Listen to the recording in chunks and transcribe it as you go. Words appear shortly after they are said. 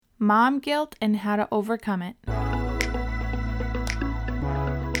Mom Guilt and How to Overcome It.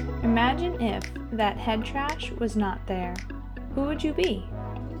 Imagine if that head trash was not there. Who would you be?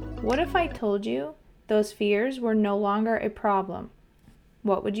 What if I told you those fears were no longer a problem?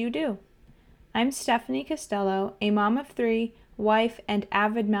 What would you do? I'm Stephanie Costello, a mom of 3, wife, and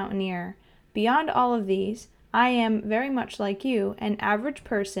avid mountaineer. Beyond all of these, I am very much like you, an average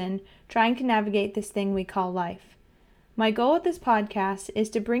person trying to navigate this thing we call life. My goal with this podcast is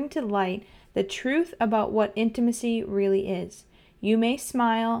to bring to light the truth about what intimacy really is. You may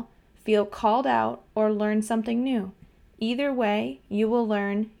smile, feel called out, or learn something new. Either way, you will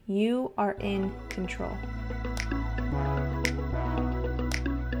learn you are in control.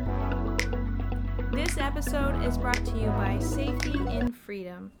 This episode is brought to you by Safety in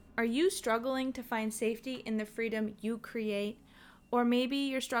Freedom. Are you struggling to find safety in the freedom you create? Or maybe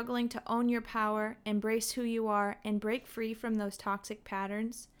you're struggling to own your power, embrace who you are, and break free from those toxic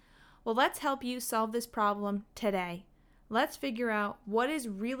patterns? Well, let's help you solve this problem today. Let's figure out what is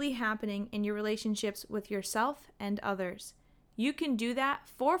really happening in your relationships with yourself and others. You can do that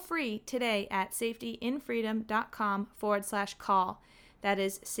for free today at safetyinfreedom.com/call. That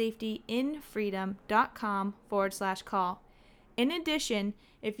is safetyinfreedom.com/call. In addition,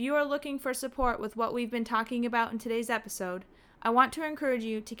 if you are looking for support with what we've been talking about in today's episode, I want to encourage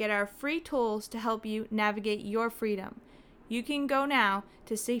you to get our free tools to help you navigate your freedom. You can go now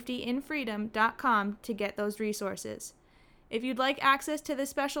to safetyinfreedom.com to get those resources. If you'd like access to the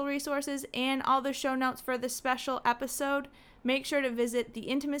special resources and all the show notes for this special episode, make sure to visit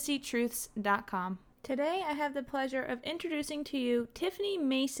theintimacytruths.com. Today, I have the pleasure of introducing to you Tiffany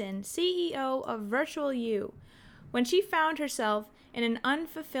Mason, CEO of Virtual You. When she found herself in an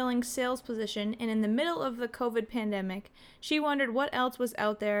unfulfilling sales position and in the middle of the COVID pandemic, she wondered what else was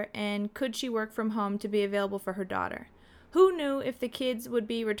out there and could she work from home to be available for her daughter. Who knew if the kids would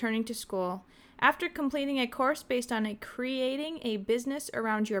be returning to school? After completing a course based on creating a business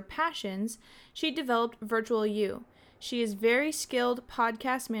around your passions, she developed Virtual You. She is a very skilled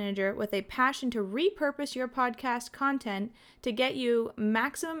podcast manager with a passion to repurpose your podcast content to get you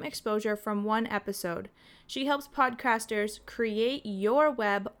maximum exposure from one episode. She helps podcasters create your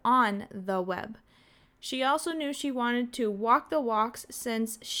web on the web. She also knew she wanted to walk the walks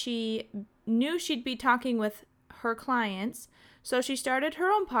since she knew she'd be talking with her clients, so she started her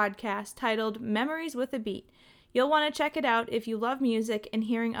own podcast titled Memories with a Beat. You'll want to check it out if you love music and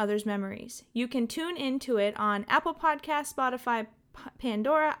hearing others' memories. You can tune into it on Apple Podcasts, Spotify,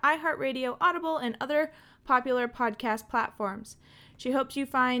 Pandora, iHeartRadio, Audible, and other popular podcast platforms. She hopes you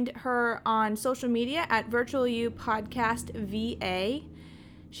find her on social media at Virtual You Podcast VA.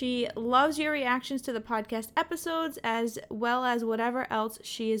 She loves your reactions to the podcast episodes as well as whatever else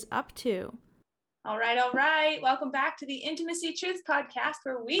she is up to. All right. Welcome back to the Intimacy Truth Podcast,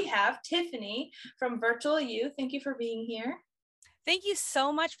 where we have Tiffany from Virtual You. Thank you for being here. Thank you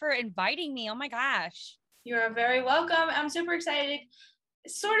so much for inviting me. Oh my gosh. You are very welcome. I'm super excited,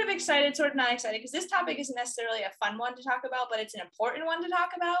 sort of not excited, because this topic isn't necessarily a fun one to talk about, but it's an important one to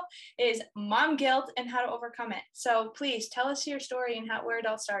talk about, is mom guilt and how to overcome it. So please tell us your story and where it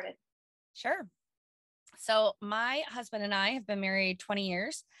all started. Sure. So my husband and I have been married 20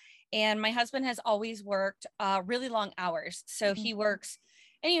 years. And my husband has always worked really long hours. So he works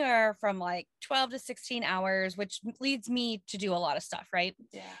anywhere from like 12 to 16 hours, which leads me to do a lot of stuff, right?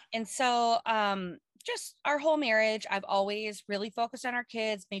 Yeah. And so just our whole marriage, I've always really focused on our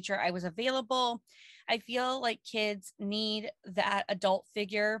kids, made sure I was available. I feel like kids need that adult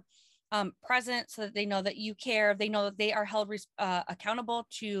figure present so that they know that you care. They know that they are held accountable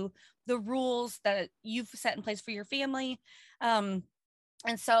to the rules that you've set in place for your family.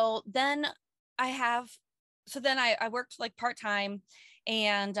 And so then I worked like part-time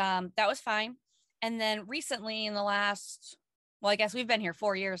and that was fine. And then recently in the last, I guess we've been here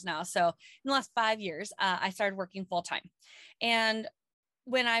 4 years now. So in the last 5 years, I started working full-time. And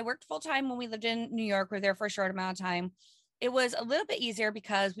when I worked full-time, when we lived in New York, we were there for a short amount of time. It was a little bit easier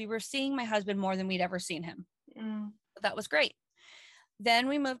because we were seeing my husband more than we'd ever seen him. That was great. Then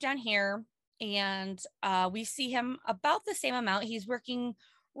we moved down here. And we see him about the same amount. He's working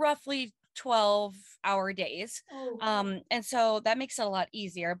roughly 12-hour days. And so that makes it a lot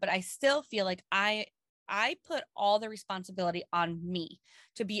easier. But I still feel like I put all the responsibility on me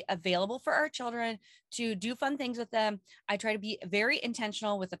to be available for our children, to do fun things with them. I try to be very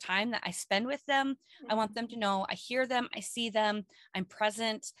intentional with the time that I spend with them. I want them to know I hear them, I see them, I'm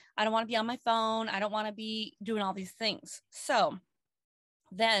present. I don't want to be on my phone. I don't want to be doing all these things. So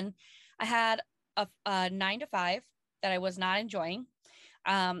then I had a 9 to 5 that I was not enjoying.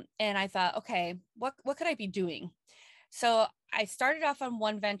 And I thought, okay, what could I be doing? So I started off on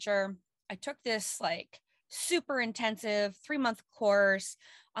one venture. I took this like super intensive 3-month course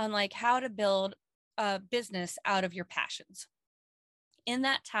on like how to build a business out of your passions. In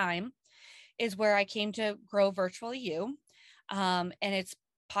that time is where I came to grow Virtually You. And it's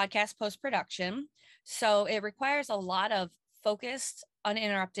podcast post production. So it requires a lot of focused,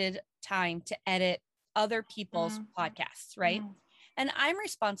 uninterrupted time to edit other people's podcasts, right? And I'm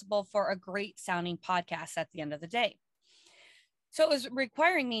responsible for a great sounding podcast at the end of the day. So it was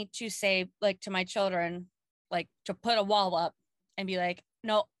requiring me to say, like, to my children, like, to put a wall up and be like,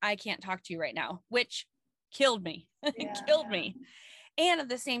 no, I can't talk to you right now, which killed me. Killed me. And at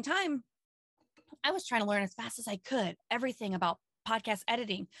the same time, I was trying to learn as fast as I could everything about podcast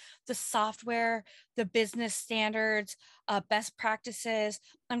editing, the software, the business standards, best practices.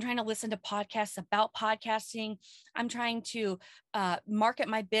 I'm trying to listen to podcasts about podcasting. I'm trying to market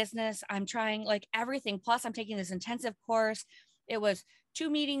my business. I'm trying like everything. Plus, I'm taking this intensive course. It was 2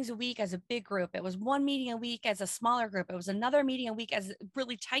 meetings a week as a big group. It was 1 meeting a week as a smaller group. It was another meeting a week as a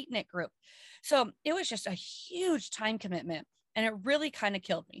really tight knit group. So it was just a huge time commitment, and it really kind of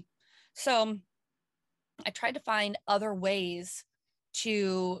killed me. So I tried to find other ways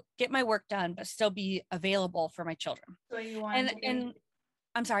to get my work done, but still be available for my children. The way you want it to be. And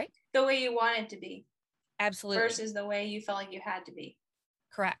I'm sorry? The way you want it to be. Absolutely. Versus the way you felt like you had to be.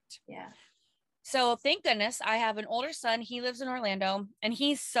 Correct. Yeah. So thank goodness I have an older son. He lives in Orlando, and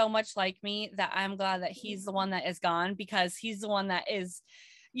he's so much like me that I'm glad that he's the one that is gone, because he's the one that is,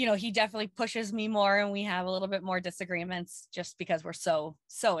 you know, he definitely pushes me more, and we have a little bit more disagreements just because we're so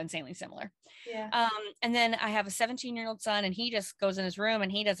insanely similar. Yeah. And then I have a 17-year-old son, and he just goes in his room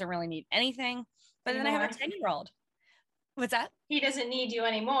and he doesn't really need anything. But then I have a 10-year-old. What's that? He doesn't need you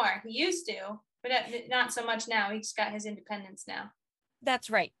anymore. He used to, but not so much now. He's got his independence now.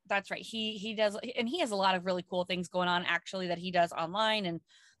 That's right. That's right. He does, and he has a lot of really cool things going on actually that he does online and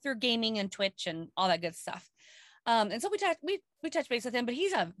through gaming and Twitch and all that good stuff. And so we touch base with him, but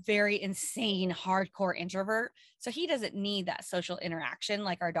he's a very insane, hardcore introvert. So he doesn't need that social interaction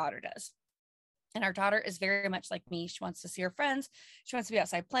like our daughter does. And our daughter is very much like me. She wants to see her friends. She wants to be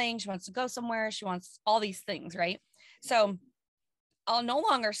outside playing. She wants to go somewhere. She wants all these things, right? So I'll no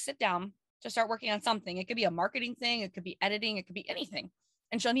longer sit down to start working on something. It could be a marketing thing. It could be editing. It could be anything.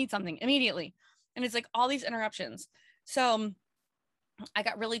 And she'll need something immediately. And it's like all these interruptions. So I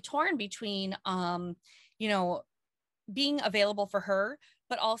got really torn between, you know, being available for her,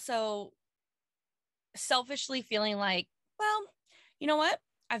 but also selfishly feeling like, well, you know what?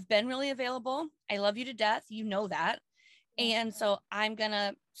 I've been really available. I love you to death. You know that. And so I'm going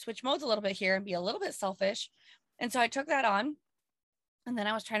to switch modes a little bit here and be a little bit selfish. And so I took that on. And then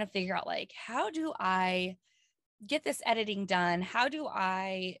I was trying to figure out, like, how do I get this editing done? How do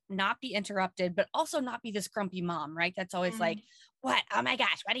I not be interrupted, but also not be this grumpy mom, right? That's always like, what? Oh my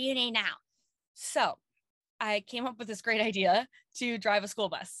gosh, what do you need now? So I came up with this great idea to drive a school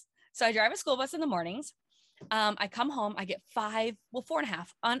bus. So I drive a school bus in the mornings. I come home, I get 4.5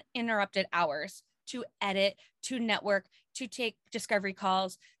 uninterrupted hours to edit, to network, to take discovery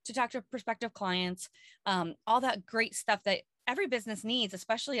calls, to talk to prospective clients, all that great stuff that every business needs,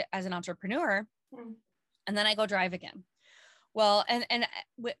 especially as an entrepreneur. And then I go drive again. Well, and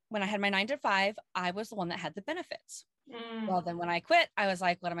when I had my 9 to 5, I was the one that had the benefits. Well, then when I quit, I was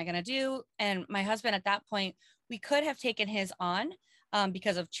like, what am I going to do? And my husband at that point, we could have taken his on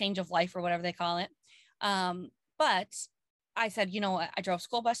because of change of life or whatever they call it. But I said, you know what? I drove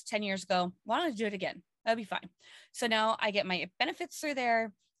school bus 10 years ago. Why don't I do it again? That'd be fine. So now I get my benefits through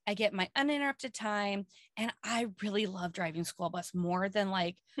there. I get my uninterrupted time. And I really love driving school bus more than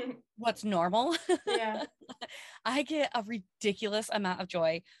like what's normal. Yeah. I get a ridiculous amount of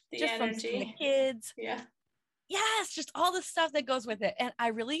joy just from seeing the kids. Yeah. Yes, just all the stuff that goes with it. And I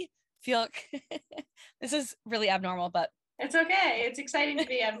really feel this is really abnormal, but it's okay. It's exciting to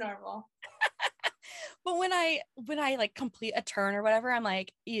be abnormal. But when I like complete a turn or whatever, I'm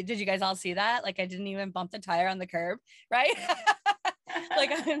like, did you guys all see that? Like I didn't even bump the tire on the curb, right?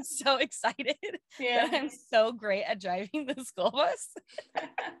 Like I'm so excited that I'm so great at driving the school bus.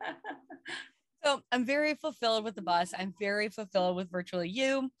 So I'm very fulfilled with the bus. I'm very fulfilled with Virtually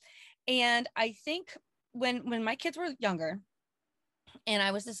You. And I think when my kids were younger and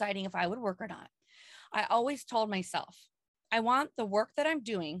I was deciding if I would work or not, I always told myself, I want the work that I'm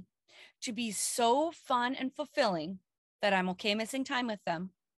doing to be so fun and fulfilling that I'm okay missing time with them,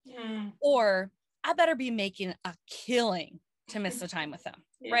 or I better be making a killing to miss the time with them,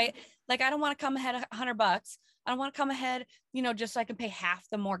 right? Like I don't want to come ahead $100. I don't want to come ahead, you know, just so I can pay half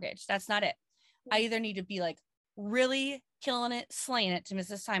the mortgage. That's not it. I either need to be like really killing it, slaying it to miss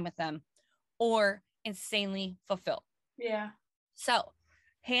this time with them, or insanely fulfilled. Yeah. So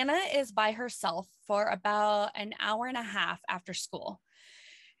Hannah is by herself for about an hour and a half after school,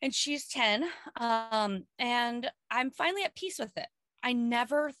 and she's 10. And I'm finally at peace with it. I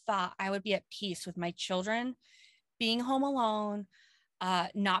never thought I would be at peace with my children being home alone,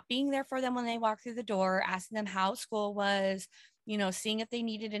 not being there for them when they walk through the door, asking them how school was, seeing if they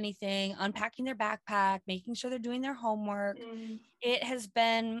needed anything, unpacking their backpack, making sure they're doing their homework. Mm. It has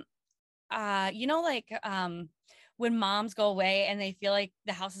been, like when moms go away and they feel like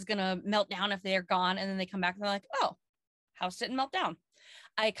the house is going to melt down if they're gone. And then they come back and they're like, oh, house didn't melt down.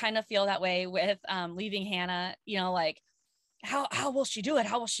 I kind of feel that way with leaving Hannah, like, how will she do it?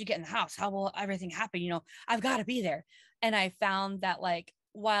 How will she get in the house? How will everything happen? I've got to be there. And I found that, like,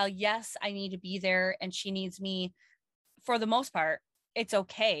 while yes, I need to be there and she needs me for the most part, it's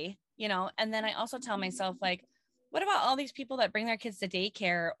okay. And then I also tell myself, like, what about all these people that bring their kids to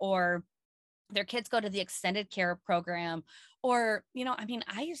daycare, or their kids go to the extended care program, or,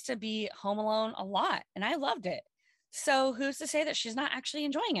 I used to be home alone a lot and I loved it. So who's to say that she's not actually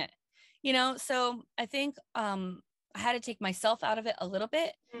enjoying it? So I think I had to take myself out of it a little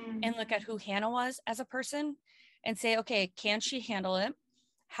bit Mm. and look at who Hannah was as a person and say, okay, can she handle it?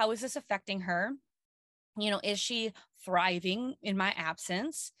 How is this affecting her? Is she thriving in my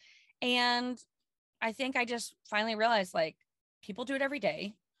absence? And I think I just finally realized, like, people do it every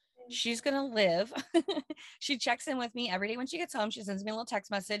day. She's going to live. She checks in with me every day when she gets home. She sends me a little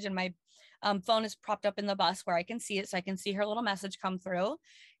text message, and my phone is propped up in the bus where I can see it. So I can see her little message come through,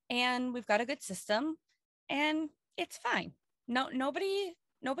 and we've got a good system, and it's fine. Nobody,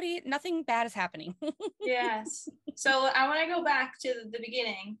 nothing bad is happening. Yes. So I want to go back to the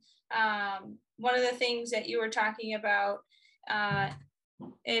beginning. One of the things that you were talking about,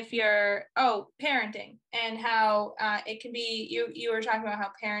 if you're parenting, and how it can be, you were talking about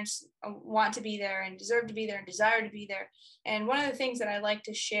how parents want to be there and deserve to be there and desire to be there. And one of the things that I like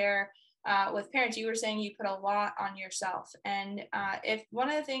to share with parents, you were saying you put a lot on yourself, and if one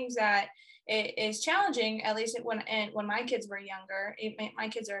of the things that is challenging, at least when my kids were younger, my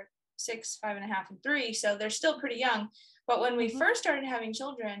kids are 6, 5.5, and 3, so they're still pretty young. But when we first started having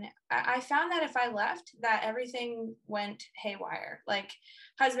children, I found that if I left, that everything went haywire. Like,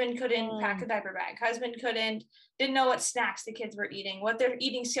 husband couldn't pack a diaper bag. Husband didn't know what snacks the kids were eating, what their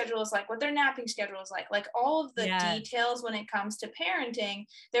eating schedule is like, what their napping schedule is like. Like, all of the details when it comes to parenting,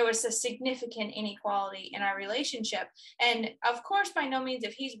 there was a significant inequality in our relationship. And of course, by no means,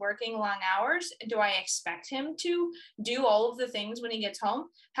 if he's working long hours, do I expect him to do all of the things when he gets home.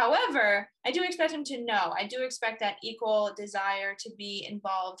 However, I do expect him to know. I do expect that equal desire to be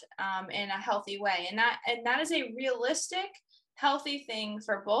involved in a healthy way. And that is a realistic, healthy thing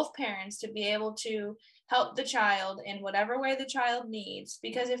for both parents to be able to help the child in whatever way the child needs.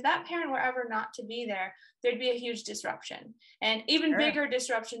 Because if that parent were ever not to be there, there'd be a huge disruption, and even bigger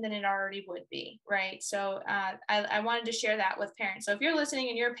disruption than it already would be, right? So I wanted to share that with parents. So if you're listening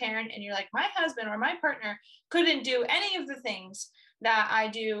and you're a parent and you're like, my husband or my partner couldn't do any of the things that I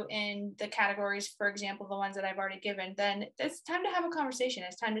do in the categories, for example, the ones that I've already given, then it's time to have a conversation.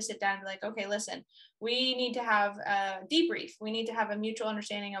 It's time to sit down and be like, okay, listen, we need to have a debrief. We need to have a mutual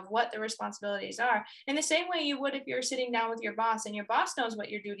understanding of what the responsibilities are, in the same way you would if you're sitting down with your boss and your boss knows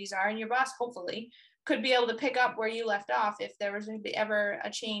what your duties are, and your boss hopefully could be able to pick up where you left off if there was ever a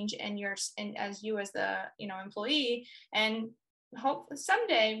change in as the employee. And hope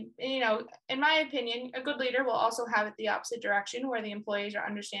someday, in my opinion, a good leader will also have it the opposite direction, where the employees are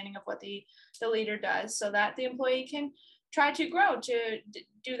understanding of what the leader does, so that the employee can try to grow to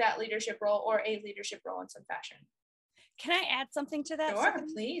do that leadership role, or a leadership role in some fashion. Can I add something to that? Sure,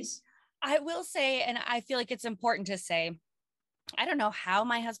 please. I will say, and I feel like it's important to say, I don't know how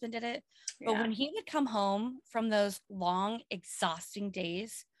my husband did it, but when he would come home from those long, exhausting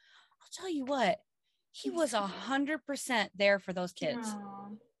days, I'll tell you what, he was 100% there for those kids.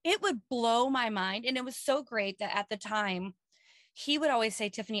 Aww. It would blow my mind. And it was so great that at the time, he would always say,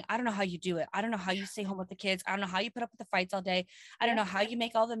 Tiffany, I don't know how you do it. I don't know how you stay home with the kids. I don't know how you put up with the fights all day. I don't know how you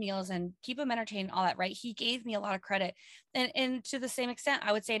make all the meals and keep them entertained, all that, right? He gave me a lot of credit. And to the same extent,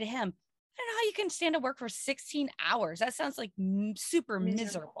 I would say to him, I don't know how you can stand to work for 16 hours. That sounds like super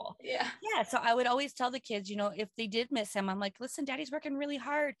miserable. Yeah. So I would always tell the kids, if they did miss him, I'm like, listen, daddy's working really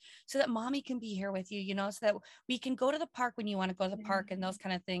hard so that mommy can be here with you, so that we can go to the park when you want to go to the park and those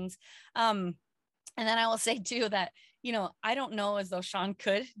kind of things. And then I will say too that, I don't know as though Sean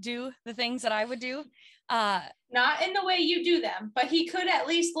could do the things that I would do. Not in the way you do them, but he could at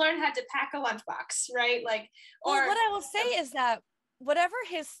least learn how to pack a lunchbox, right? Like, or what I will say is that whatever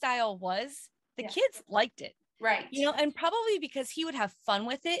his style was, the kids liked it. Right. And probably because he would have fun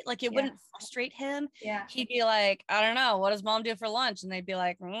with it. Like it wouldn't frustrate him. Yeah. He'd be like, I don't know, what does mom do for lunch? And they'd be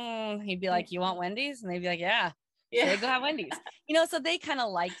like, he'd be like, Yeah. you want Wendy's? And they'd be like, yeah. So Yeah. they go have Wendy's, so they kind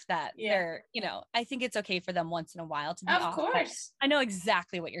of liked that. Yeah. They're, I think it's okay for them once in a while to be Of off. course. I know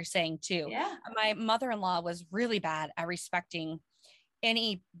exactly what you're saying too. Yeah. My mother-in-law was really bad at respecting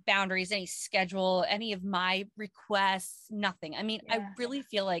any boundaries, any schedule, any of my requests, nothing. I mean, I really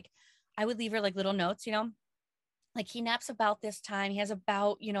feel like I would leave her like little notes, like he naps about this time. He has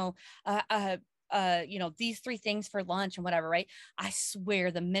about, these 3 things for lunch and whatever, right? I swear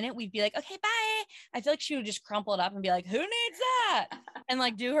the minute we'd be like, okay, bye, I feel like she would just crumple it up and be like, who needs that? And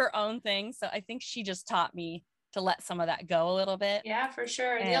like do her own thing. So I think she just taught me to let some of that go a little bit. Yeah, for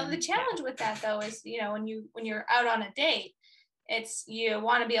sure. And the challenge with that though is, when you're out on a date, you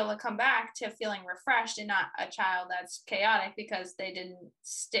want to be able to come back to feeling refreshed and not a child that's chaotic because they didn't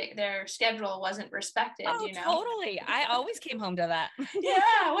their schedule wasn't respected. Totally. I always came home to that.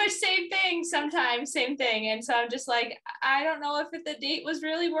 Yeah, which same thing sometimes, same thing. And so I'm just like, I don't know if the date was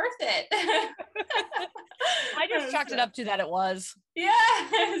really worth it. I just chalked it up to that it was. Yeah.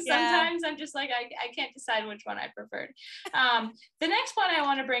 Sometimes I'm just like, I can't decide which one I preferred. The next one I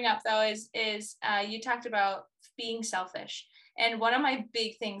want to bring up though is you talked about being selfish. And one of my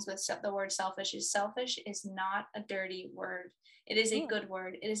big things with the word selfish is not a dirty word. It is a good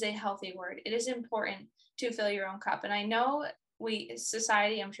word. It is a healthy word. It is important to fill your own cup. And I know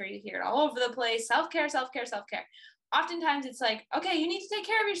society, I'm sure you hear it all over the place, self-care, self-care, self-care. Oftentimes it's like, okay, you need to take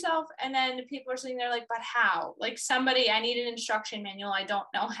care of yourself. And then people are sitting there like, but how? Like I need an instruction manual. I don't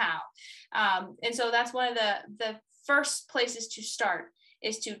know how. And so that's one of the first places to start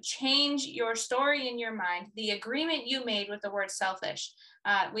is to change your story in your mind, the agreement you made with the word selfish.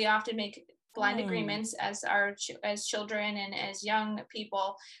 We often make blind agreements as children and as young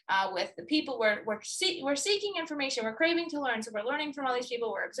people with the people we're seeking information, we're craving to learn. So we're learning from all these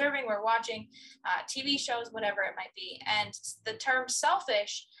people, we're observing, we're watching TV shows, whatever it might be. And the term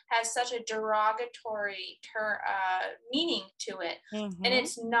selfish has such a derogatory meaning to it. And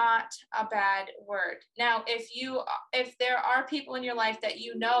it's not a bad word. Now, if there are people in your life that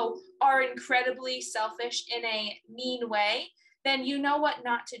are incredibly selfish in a mean way, then you know what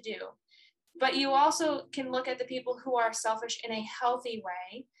not to do. But you also can look at the people who are selfish in a healthy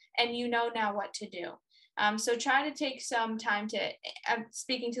way, and you know now what to do. So try to take some time to,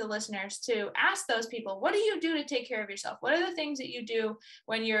 speaking to the listeners, to ask those people, what do you do to take care of yourself? What are the things that you do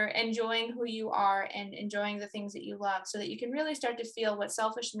when you're enjoying who you are and enjoying the things that you love, so that you can really start to feel what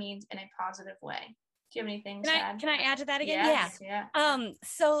selfish means in a positive way? Do you have anything to add? Can I add to that again? Yes, yeah.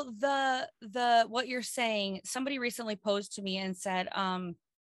 So the what you're saying, somebody recently posed to me and said,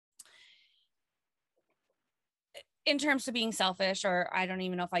 in terms of being selfish, or I don't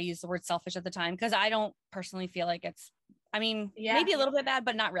even know if I used the word selfish at the time, because I don't personally feel like maybe a little bit bad,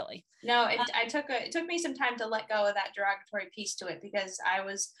 but not really. No, it took me some time to let go of that derogatory piece to it, because I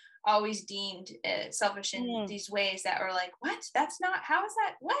was always deemed selfish in these ways that were like, what? That's not, how is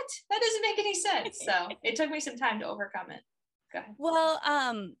that? What? That doesn't make any sense. So it took me some time to overcome it. Go ahead. Well,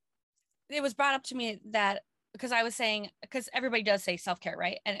 it was brought up to me that, because I was saying, because everybody does say self-care,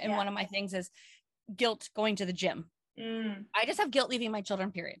 right? And one of my things is guilt going to the gym. I just have guilt leaving my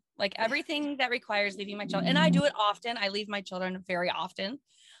children, period. Like everything that requires leaving my children, and I do it often. I leave my children very often,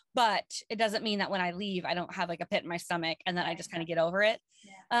 but it doesn't mean that when I leave, I don't have like a pit in my stomach and then I just kind of get over it.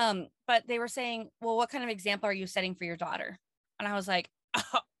 Yeah. But they were saying, well, what kind of example are you setting for your daughter? And I was like,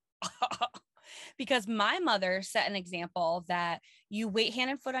 because my mother set an example that you wait hand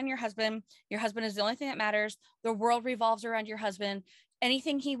and foot on your husband. Your husband is the only thing that matters. The world revolves around your husband.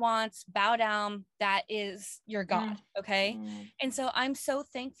 Anything he wants, bow down. That is your God. Okay. And so I'm so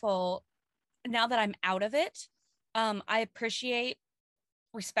thankful now that I'm out of it. I appreciate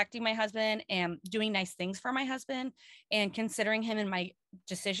respecting my husband and doing nice things for my husband and considering him in my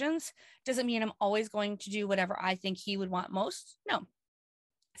decisions. Doesn't mean I'm always going to do whatever I think he would want most. No.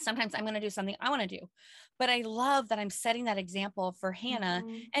 Sometimes I'm going to do something I want to do, but I love that I'm setting that example for Hannah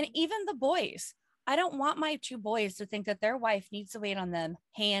and even the boys. I don't want my 2 boys to think that their wife needs to wait on them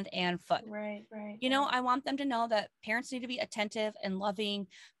hand and foot. Right. I want them to know that parents need to be attentive and loving,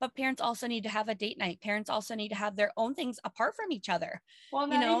 but parents also need to have a date night. Parents also need to have their own things apart from each other. Well,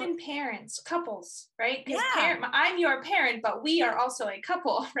 not even parents, couples, right? Because yeah. I'm your parent, but we are also a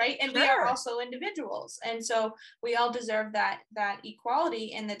couple, right? And we are also individuals. And so we all deserve that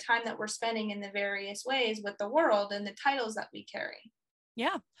equality in the time that we're spending in the various ways with the world and the titles that we carry.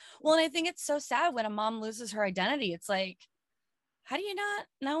 Yeah. Well, and I think it's so sad when a mom loses her identity. It's like, how do you not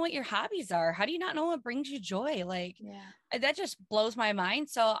know what your hobbies are? How do you not know what brings you joy? Like, Yeah. that just blows my mind.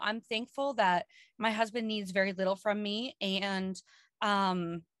 So I'm thankful that my husband needs very little from me. And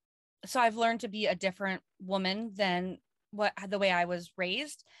um, so I've learned to be a different woman than the way I was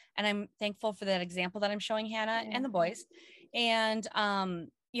raised. And I'm thankful for that example that I'm showing Hannah Yeah. and the boys. And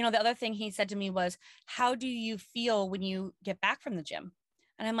the other thing he said to me was, how do you feel when you get back from the gym?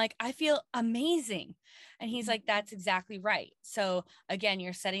 And I'm like, I feel amazing. And he's like, that's exactly right. So again,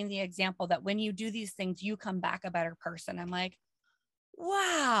 you're setting the example that when you do these things, you come back a better person. I'm like,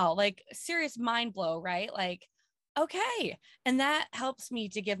 wow, like serious mind blow, right? Like, okay. And that helps me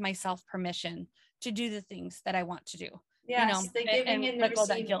to give myself permission to do the things that I want to do, Yes, the giving and and the let go of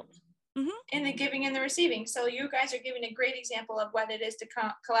that receiving. guilt. Mm-hmm. In the giving and the receiving. So you guys are giving a great example of what it is to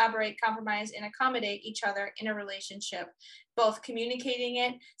collaborate, compromise, and accommodate each other in a relationship. Both communicating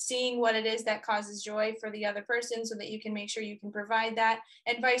it, seeing what it is that causes joy for the other person so that you can make sure you can provide that,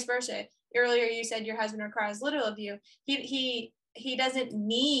 and vice versa. Earlier you said your husband requires little of you. He doesn't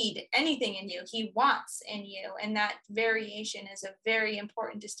need anything in you. He wants in you. And that variation is a very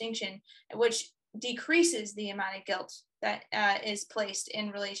important distinction, which decreases the amount of guilt that is placed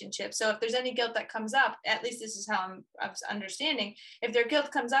in relationships. So if there's any guilt that comes up, at least this is how I'm understanding, if their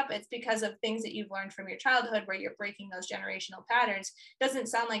guilt comes up, it's because of things that you've learned from your childhood where you're breaking those generational patterns. Doesn't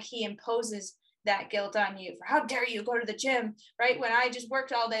sound like he imposes that guilt on you for how dare you go to the gym, right? When I just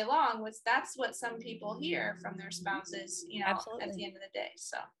worked all day long, that's what some people hear from their spouses, Absolutely. at the end of the day.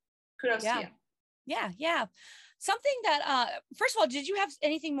 So kudos to you. Yeah. Something that, first of all, did you have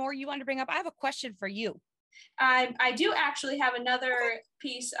anything more you wanted to bring up? I have a question for you. I do actually have another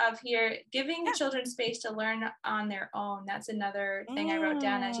piece of here, giving children space to learn on their own. That's another thing I wrote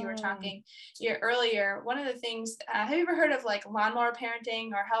down as you were talking earlier. One of the things, have you ever heard of like lawnmower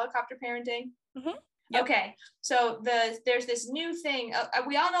parenting or helicopter parenting? Mm-hmm. Yep. Okay, so there's this new thing.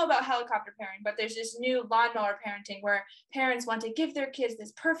 We all know about helicopter parenting, but there's this new lawnmower parenting where parents want to give their kids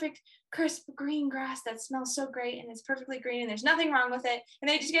this perfect, crisp green grass that smells so great and it's perfectly green and there's nothing wrong with it, and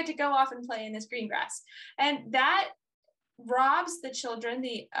they just get to go off and play in this green grass, and that robs the children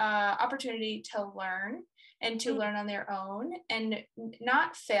the opportunity to learn and to learn on their own and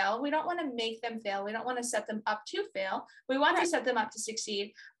not fail. We don't want to make them fail. We don't want to set them up to fail. We want to set them up to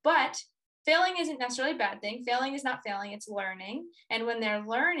succeed, but failing isn't necessarily a bad thing. Failing is not failing, it's learning. And when they're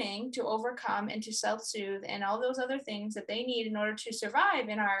learning to overcome and to self-soothe and all those other things that they need in order to survive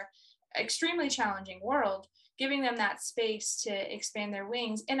in our extremely challenging world, giving them that space to expand their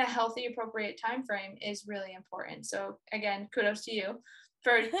wings in a healthy, appropriate time frame is really important. So again, kudos to you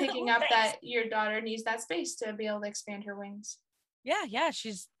for picking up that your daughter needs that space to be able to expand her wings. Yeah,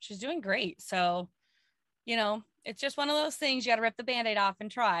 she's doing great. So, it's just one of those things. You got to rip the Band-Aid off and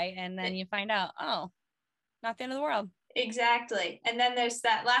try, and then you find out, oh, not the end of the world. Exactly. And then there's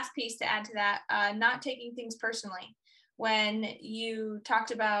that last piece to add to that, not taking things personally. When you talked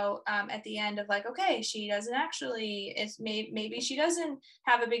about at the end of like, okay, she doesn't actually, maybe she doesn't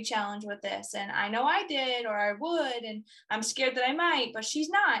have a big challenge with this. And I know I did, or I would, and I'm scared that I might, but she's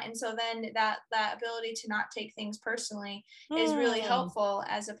not. And so then that ability to not take things personally is really helpful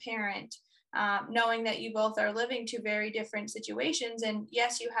as a parent. Knowing that you both are living two very different situations, and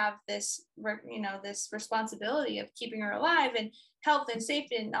yes, you have this this responsibility of keeping her alive and health and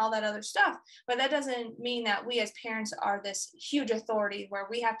safety and all that other stuff, but that doesn't mean that we as parents are this huge authority where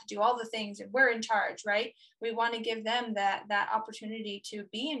we have to do all the things and we're in charge, right? We want to give them that opportunity to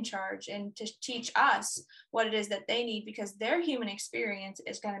be in charge and to teach us what it is that they need, because their human experience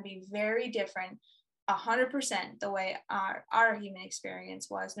is going to be very different 100% the way our human experience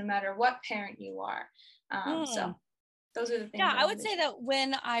was, no matter what parent you are. So those are the things. Yeah, I would say that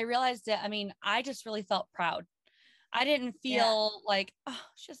when I realized it, I mean, I just really felt proud. I didn't feel like, oh,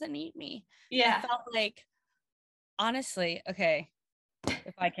 she doesn't need me. Yeah. I felt like, honestly, okay,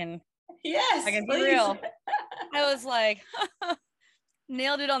 if I can, I can be real. I was like,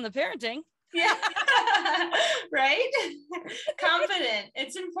 nailed it on the parenting. Yeah. Right? Confident.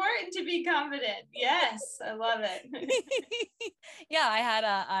 It's important to be confident. Yes, I love it. Yeah,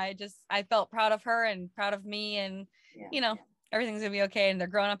 I felt proud of her and proud of me, and everything's gonna be okay, and they're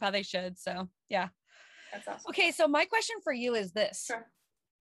growing up how they should. So yeah. That's awesome. Okay, so my question for you is this. Sure.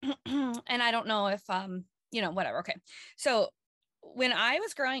 And I don't know if whatever. Okay. So when I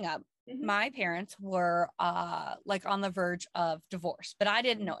was growing up, my parents were like on the verge of divorce, but I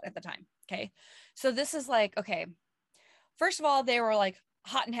didn't know it at the time. Okay. So this is like, okay, first of all, they were like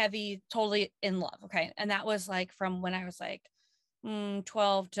hot and heavy, totally in love. Okay. And that was like from when I was like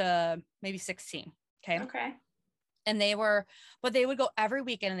 12 to maybe 16. Okay. Okay. And they would go every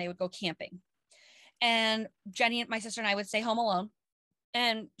weekend and they would go camping. And Jenny, my sister, and I would stay home alone.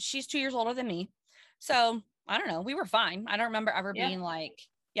 And she's 2 years older than me. So I don't know. We were fine. I don't remember ever Yeah. being like,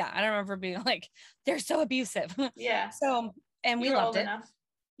 yeah, I don't remember being like, they're so abusive. Yeah. So, and we You were loved old it. enough.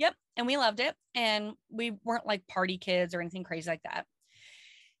 Yep. And we loved it. And we weren't like party kids or anything crazy like that.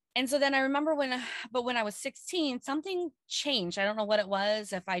 And so then I remember when I was 16, something changed. I don't know what it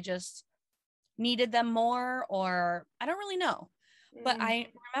was, if I just needed them more or I don't really know. But I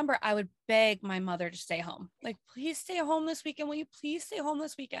remember I would beg my mother to stay home. Like, please stay home this weekend. Will you please stay home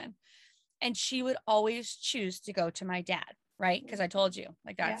this weekend? And she would always choose to go to my dad, right? Because I told you,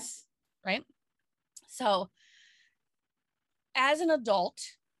 like, that's right. So as an adult,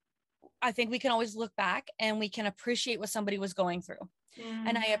 I think we can always look back and we can appreciate what somebody was going through.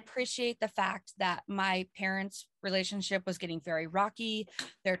 And I appreciate the fact that my parents' relationship was getting very rocky.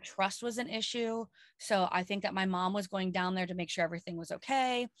 Their trust was an issue. So I think that my mom was going down there to make sure everything was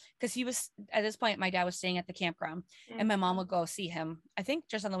okay. Because he was, at this point, my dad was staying at the campground and my mom would go see him, I think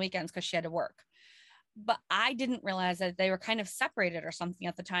just on the weekends because she had to work. But I didn't realize that they were kind of separated or something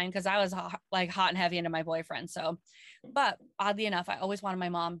at the time because I was hot and heavy into my boyfriend. So, but oddly enough, I always wanted my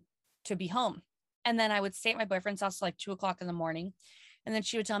mom to be home. And then I would stay at my boyfriend's house till like 2 o'clock in the morning. And then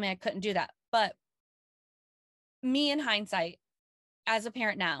she would tell me I couldn't do that. But me in hindsight, as a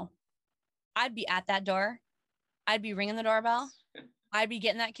parent now, I'd be at that door. I'd be ringing the doorbell. I'd be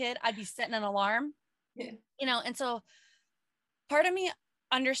getting that kid. I'd be setting an alarm, and so part of me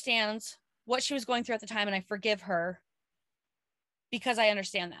understands what she was going through at the time. And I forgive her because I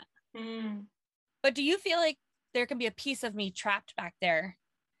understand that. But do you feel like there can be a piece of me trapped back there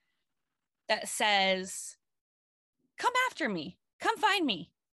that says, come after me, come find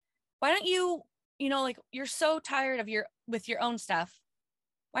me? Why don't you, like, you're so tired of your own stuff.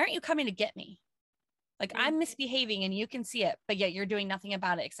 Why aren't you coming to get me? Like, I'm misbehaving and you can see it, but yet you're doing nothing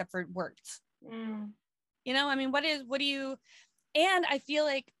about it except for words. I mean, what do you, and I feel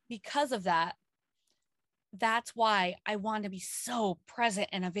like because of that, that's why I want to be so present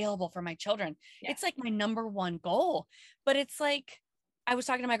and available for my children. It's like my number one goal. But it's like, I was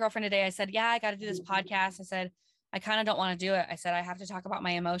talking to my girlfriend today. I said, yeah, I got to do this podcast. I said, I kind of don't want to do it. I said, I have to talk about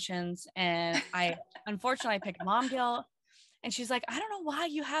my emotions. And unfortunately, I picked mom guilt. And she's like, I don't know why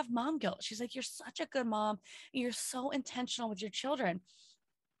you have mom guilt. She's like, you're such a good mom. You're so intentional with your children.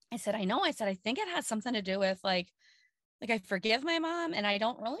 I said, I know. I said, I think it has something to do with like I forgive my mom and I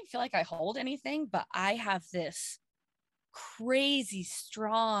don't really feel like I hold anything, but I have this crazy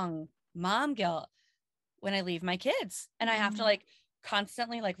strong mom guilt when I leave my kids. And I have to like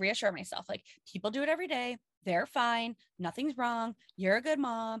constantly like reassure myself, like, people do it every day. They're fine. Nothing's wrong. You're a good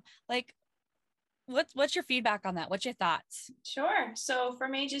mom. Like, what's your feedback on that? What's your thoughts? Sure. So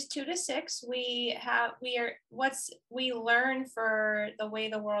from ages 2 to 6, we learn for the way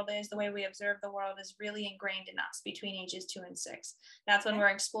the world is, the way we observe the world is really ingrained in us between ages 2 and 6. That's when we're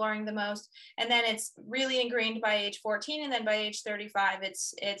exploring the most. And then it's really ingrained by age 14. And then by age 35,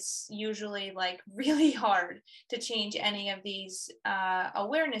 it's usually like really hard to change any of these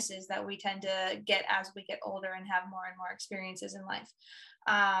awarenesses that we tend to get as we get older and have more and more experiences in life.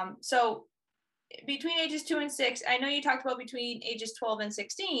 So between ages 2 and 6, I know you talked about between ages 12 and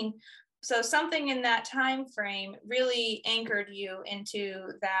 16. So something in that time frame really anchored you into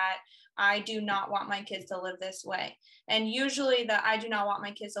that I do not want my kids to live this way. And usually the I do not want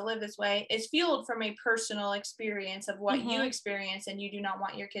my kids to live this way is fueled from a personal experience of what you experience and you do not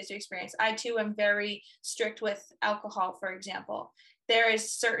want your kids to experience. I too am very strict with alcohol, for example. There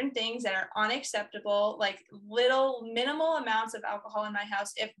is certain things that are unacceptable, like little minimal amounts of alcohol in my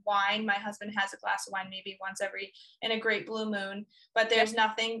house. If wine, my husband has a glass of wine maybe once in a great blue moon, but there's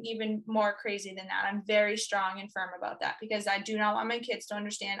nothing even more crazy than that. I'm very strong and firm about that because I do not want my kids to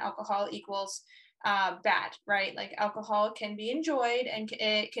understand alcohol equals bad, right? Like alcohol can be enjoyed and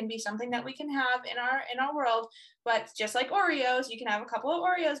it can be something that we can have in our world, but just like Oreos, you can have a couple of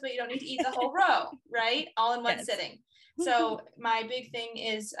Oreos, but you don't need to eat the whole row, right? All in one sitting. So my big thing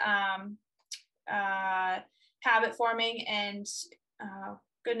is habit forming and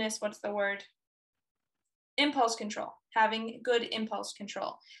goodness, what's the word? Impulse control, having good impulse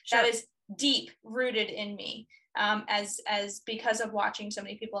control. That is deep rooted in me as because of watching so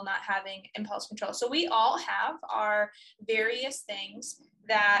many people not having impulse control. So we all have our various things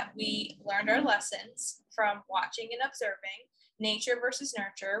that we learned our lessons from watching and observing. Nature versus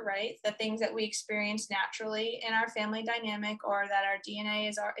nurture, right? The things that we experience naturally in our family dynamic or that our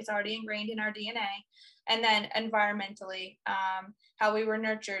DNA it's already ingrained in our DNA. And then environmentally, how we were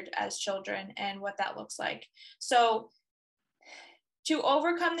nurtured as children and what that looks like. So to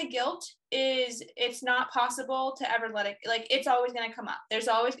overcome the guilt it's not possible to ever let it, like, it's always going to come up. There's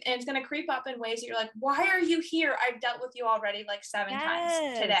always, and it's going to creep up in ways that you're like, why are you here? I've dealt with you already like 7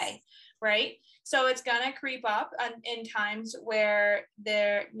 times today. Right. So it's going to creep up in times where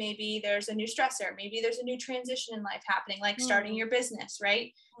there's a new stressor. Maybe there's a new transition in life happening, like starting your business,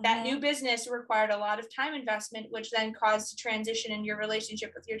 right? That new business required a lot of time investment, which then caused a transition in your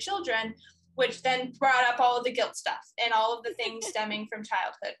relationship with your children, which then brought up all of the guilt stuff and all of the things stemming from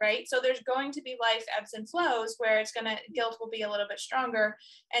childhood, right? So there's going to be life ebbs and flows where guilt will be a little bit stronger.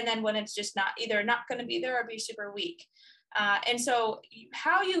 And then when it's just not going to be there or be super weak. And so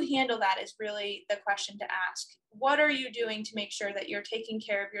how you handle that is really the question to ask. What are you doing to make sure that you're taking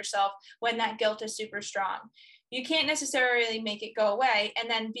care of yourself when that guilt is super strong? You can't necessarily make it go away, and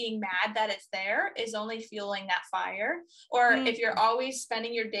then being mad that it's there is only fueling that fire. Or if you're always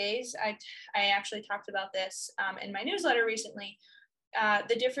spending your days, I actually talked about this in my newsletter recently.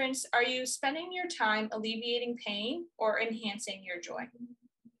 The difference, are you spending your time alleviating pain or enhancing your joy?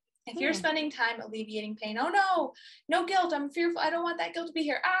 If you're spending time alleviating pain, oh no guilt, I'm fearful, I don't want that guilt to be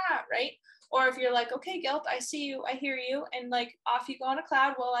here, right? Or if you're like, okay, guilt, I see you, I hear you, and like off you go on a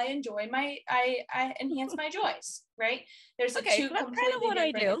cloud while I enhance my joys, right? There's two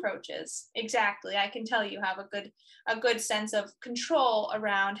completely different approaches. Exactly. I can tell you have a good sense of control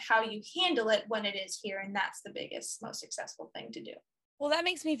around how you handle it when it is here, and that's the biggest, most successful thing to do. Well, that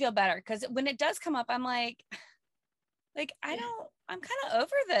makes me feel better, because when it does come up, I'm like I'm kind of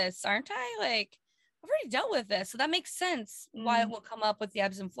over this, aren't I? Like, I've already dealt with this. So that makes sense why it will come up with the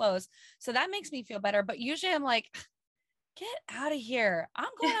ebbs and flows. So that makes me feel better. But usually I'm like, get out of here. I'm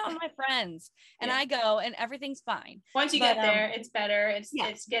going out with my friends. And I go and everything's fine. Once you get there, it's better.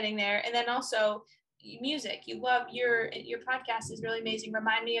 It's getting there. And then also music. You love your podcast is really amazing.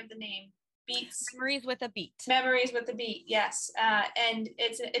 Remind me of the name. Beats. Memories with a Beat. Memories with a Beat. Yes. And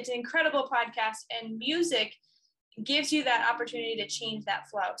it's an incredible podcast, and music gives you that opportunity to change that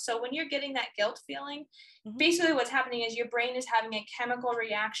flow. So when you're getting that guilt feeling, basically what's happening is your brain is having a chemical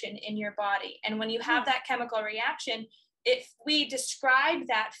reaction in your body. And when you have that chemical reaction, if we describe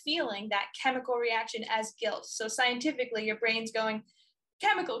that feeling, that chemical reaction, as guilt. So scientifically, your brain's going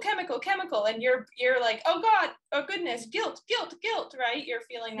chemical, and you're like, oh God, oh goodness, guilt, right? You're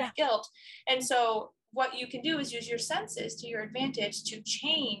feeling that guilt. And so what you can do is use your senses to your advantage to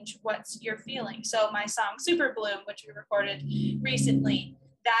change what you're feeling. So my song Super Bloom, which we recorded recently,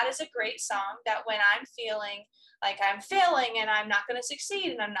 that is a great song that when I'm feeling like I'm failing and I'm not going to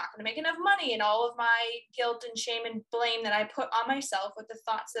succeed and I'm not going to make enough money and all of my guilt and shame and blame that I put on myself with the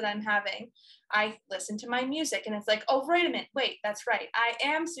thoughts that I'm having, I listen to my music and it's like, oh, wait a minute, wait, that's right. I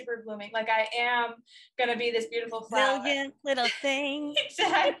am super blooming. Like I am going to be this beautiful flower. Brilliant little thing.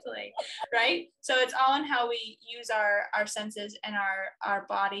 Exactly. Right. So it's all in how we use our senses and our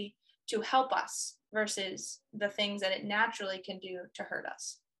body to help us versus the things that it naturally can do to hurt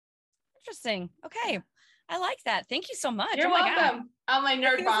us. Interesting. Okay. I like that. Thank you so much. You're welcome. On my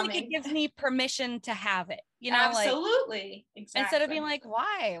nerd bombing. Like it gives me permission to have it. You know, absolutely. Like, exactly. Instead of being like,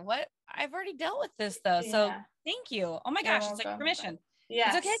 why? What? I've already dealt with this though. Yeah. So thank you. Oh my gosh, it's like permission.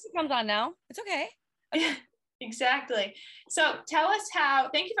 Yeah. It's okay if it comes on now. It's okay. Exactly. So tell us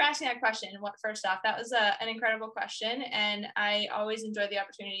thank you for asking that question. First off, that was an incredible question. And I always enjoy the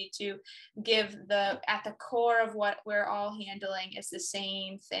opportunity to give at the core of what we're all handling is the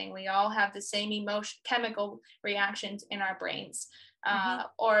same thing. We all have the same chemical reactions in our brains.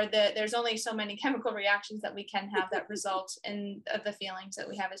 There's only so many chemical reactions that we can have that result in the feelings that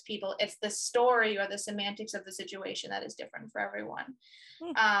we have as people. It's the story or the semantics of the situation that is different for everyone.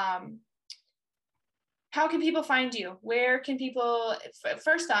 How can people find you? Where can people,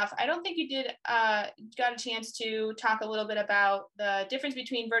 first off, I don't think you got a chance to talk a little bit about the difference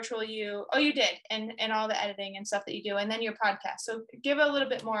between Virtual You. Oh, you did. And all the editing and stuff that you do, and then your podcast. So give a little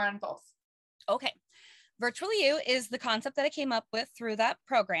bit more on both. Okay. Virtual You is the concept that I came up with through that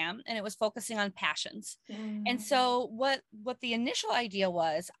program, and it was focusing on passions. And so what the initial idea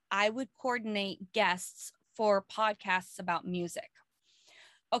was, I would coordinate guests for podcasts about music.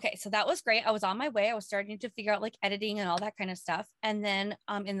 Okay, so that was great. I was on my way. I was starting to figure out like editing and all that kind of stuff. And then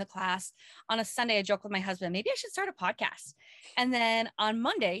in the class on a Sunday, I joked with my husband, maybe I should start a podcast. And then on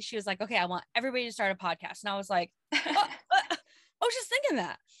Monday, she was like, okay, I want everybody to start a podcast. And I was like, I was just thinking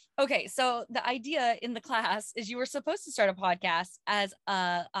that. Okay, so the idea in the class is you were supposed to start a podcast as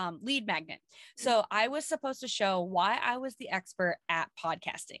a lead magnet. So I was supposed to show why I was the expert at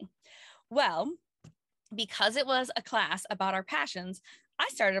podcasting. Well, because it was a class about our passions, I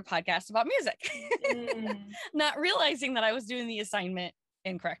started a podcast about music, not realizing that I was doing the assignment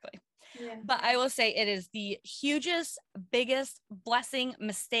incorrectly. Yeah. But I will say it is the hugest, biggest blessing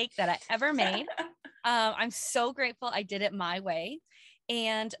mistake that I ever made. I'm so grateful I did it my way.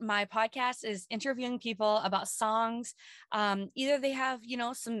 And my podcast is interviewing people about songs. Either they have,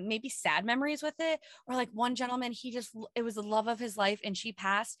 some maybe sad memories with it, or like one gentleman, it was the love of his life and she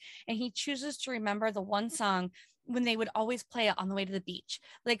passed, and he chooses to remember the one song when they would always play it on the way to the beach.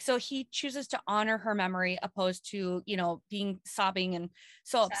 Like, so he chooses to honor her memory opposed to, being sobbing and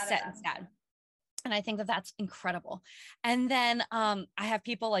so upset and sad. And I think that that's incredible. And then I have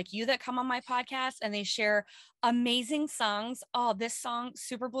people like you that come on my podcast and they share amazing songs. Oh, this song,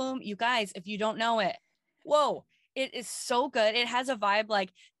 Super Bloom, you guys, if you don't know it, whoa, it is so good. It has a vibe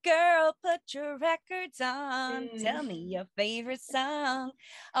like, girl, put your records on. Tell me your favorite song.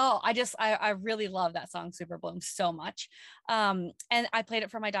 Oh, I really love that song, Super Bloom, so much. And I played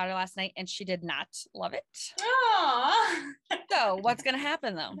it for my daughter last night and she did not love it. Aww. So what's going to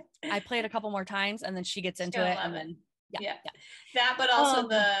happen though? I play it a couple more times and then she gets into it. And then, yeah. That, but also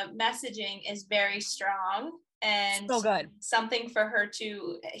the messaging is very strong. And so good. Something for her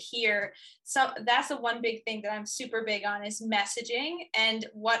to hear. So that's the one big thing that I'm super big on is messaging and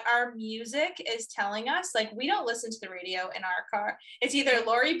what our music is telling us. Like, we don't listen to the radio in our car. It's either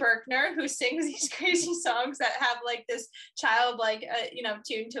Laurie Berkner, who sings these crazy songs that have like this childlike,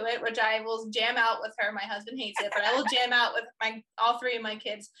 tune to it, which I will jam out with her. My husband hates it, but I will jam out with all three of my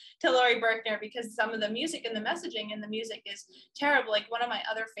kids to Laurie Berkner because some of the music and the messaging and the music is terrible. Like, one of my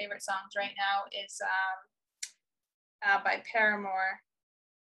other favorite songs right now is by Paramore.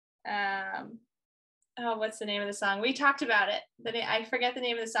 What's the name of the song? We talked about it. I forget the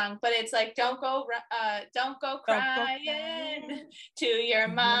name of the song, but it's like, don't go crying to your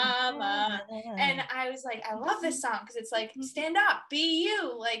mama. And I was like, I love this song because it's like, stand up, be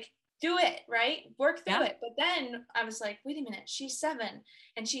you, like, do it, right? Work through it. But then I was like, wait a minute, she's 7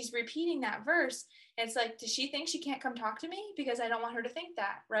 and she's repeating that verse. And it's like, does she think she can't come talk to me? Because I don't want her to think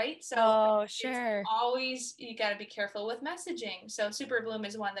that, right? So sure. Always, you got to be careful with messaging. So Super Bloom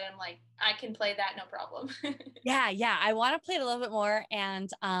is one that I'm like, I can play that, no problem. Yeah. I want to play it a little bit more and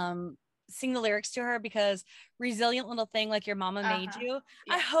sing the lyrics to her because resilient little thing like your mama made you.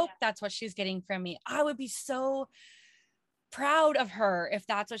 I hope that's what she's getting from me. I would be so proud of her if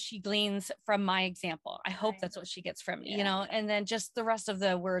that's what she gleans from my example. I hope that's what she gets from me, and then just the rest of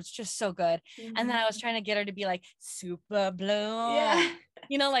the words just so good. And then I was trying to get her to be like Super Bloom,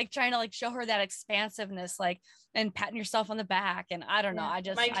 like trying to like show her that expansiveness, like, and patting yourself on the back. And I don't know,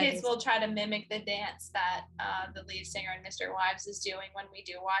 my kids will try to mimic the dance that the lead singer in Mr. Wives is doing when we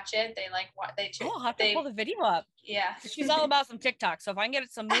do watch it. They like what I'll have to pull the video up. Yeah, she's all about some TikTok, so if I can get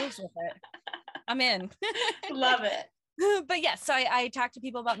some moves with it, I'm in. Love it. But yes, so I talk to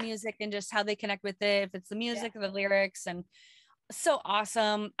people about music and just how they connect with it, if it's the music or the lyrics, and so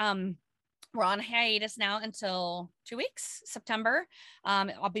awesome. We're on hiatus now until 2 weeks, September.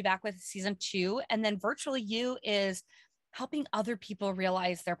 I'll be back with season 2, and then Virtually You is helping other people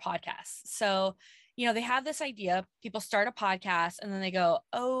realize their podcasts. So, they have this idea, people start a podcast and then they go,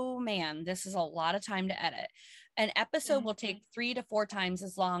 oh man, this is a lot of time to edit. An episode will take 3 to 4 times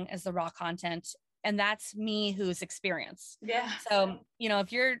as long as the raw content. And that's me who's experienced. Yeah. So,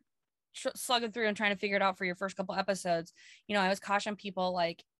 if you're slugging through and trying to figure it out for your first couple episodes, I always caution people,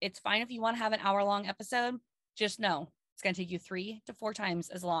 like, it's fine if you want to have an hour-long episode, just know it's going to take you 3 to 4 times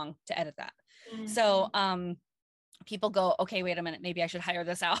as long to edit that. So, people go, okay, wait a minute, maybe I should hire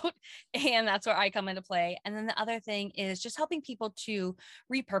this out. And that's where I come into play. And then the other thing is just helping people to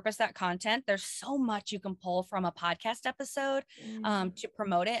repurpose that content. There's so much you can pull from a podcast episode to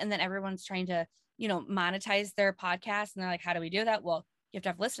promote it. And then everyone's trying to, monetize their podcast. And they're like, how do we do that? Well, you have to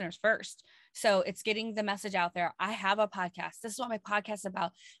have listeners first. So it's getting the message out there. I have a podcast. This is what my podcast is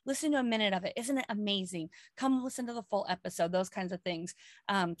about. Listen to a minute of it. Isn't it amazing? Come listen to the full episode, those kinds of things.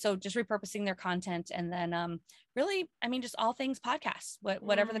 So just repurposing their content. And then really, just all things podcasts,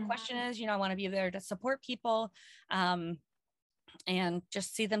 whatever the question is, I want to be there to support people and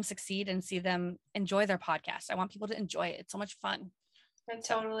just see them succeed and see them enjoy their podcast. I want people to enjoy it. It's so much fun. It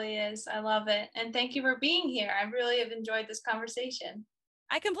totally is. I love it. And thank you for being here. I really have enjoyed this conversation.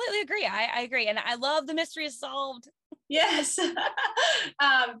 I completely agree. I agree. And I love the mystery is solved. Yes.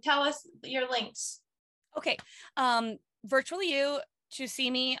 Tell us your links. Okay. Virtually You, to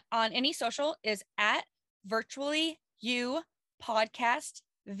see me on any social, is at Virtually You Podcast,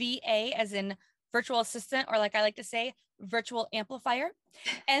 VA as in virtual assistant, or like I like to say, virtual amplifier.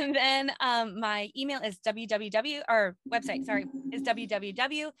 And then my email is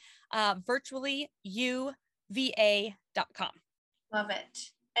virtuallyuva.com. Love it.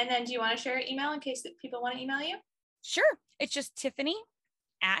 And then do you want to share your email in case that people want to email you? Sure. It's just Tiffany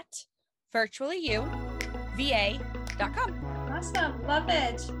at virtuallyouva.com. Awesome. Love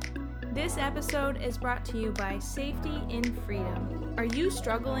it. This episode is brought to you by Safety in Freedom. Are you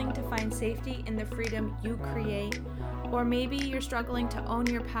struggling to find safety in the freedom you create? Or maybe you're struggling to own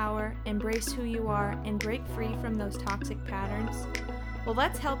your power, embrace who you are, and break free from those toxic patterns? Well,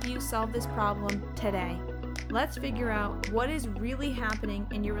 let's help you solve this problem today. Let's figure out what is really happening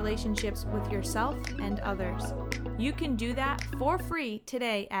in your relationships with yourself and others. You can do that for free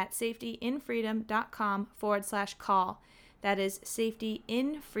today at safetyinfreedom.com/call. That is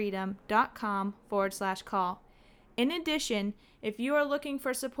safetyinfreedom.com/call. In addition, if you are looking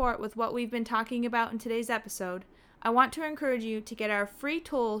for support with what we've been talking about in today's episode, I want to encourage you to get our free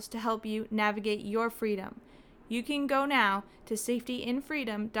tools to help you navigate your freedom. You can go now to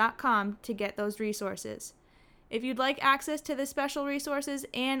safetyinfreedom.com to get those resources. If you'd like access to the special resources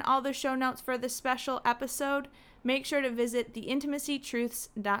and all the show notes for this special episode, make sure to visit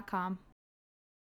theintimacytruths.com.